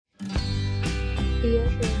Dear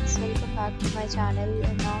friends, welcome back to my channel,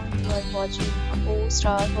 and now you are watching a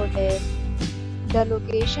 4-star hotel. The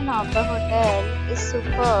location of the hotel is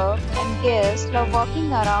superb and guests love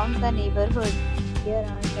walking around the neighborhood. There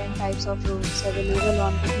are 10 types of rooms available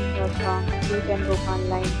on booking.com. You can book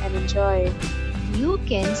online and enjoy it. You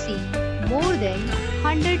can see more than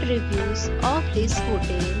 100 reviews of this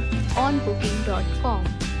hotel on booking.com.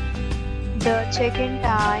 The check-in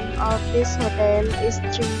time of this hotel is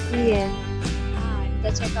 3 p.m. and the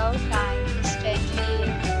checkout time is 10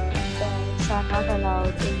 p.m. Pets are not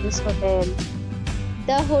allowed in this hotel.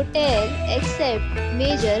 The hotel accepts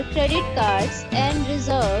major credit cards and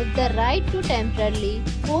reserves the right to temporarily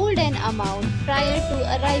hold an amount prior to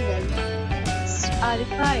arrival. Guests are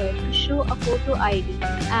required to show a photo ID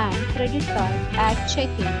and credit card at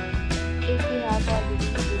check-in. If you have already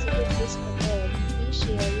visited this hotel, please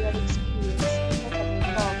share your experience in the comment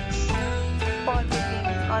box. For booking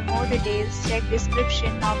or more details, check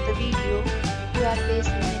description of the video. If you are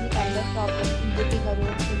facing any kind of problem in booking a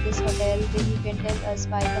room in this hotel, then you can tell us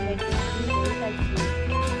by commenting. We will help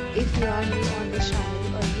you. If you are new on this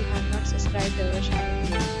channel or you have not subscribed our channel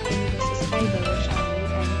yet, then you can subscribe our channel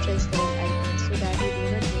and press the bell icon so that you do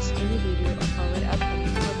not miss any video of our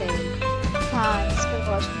upcoming hotel. Thanks for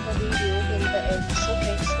watching the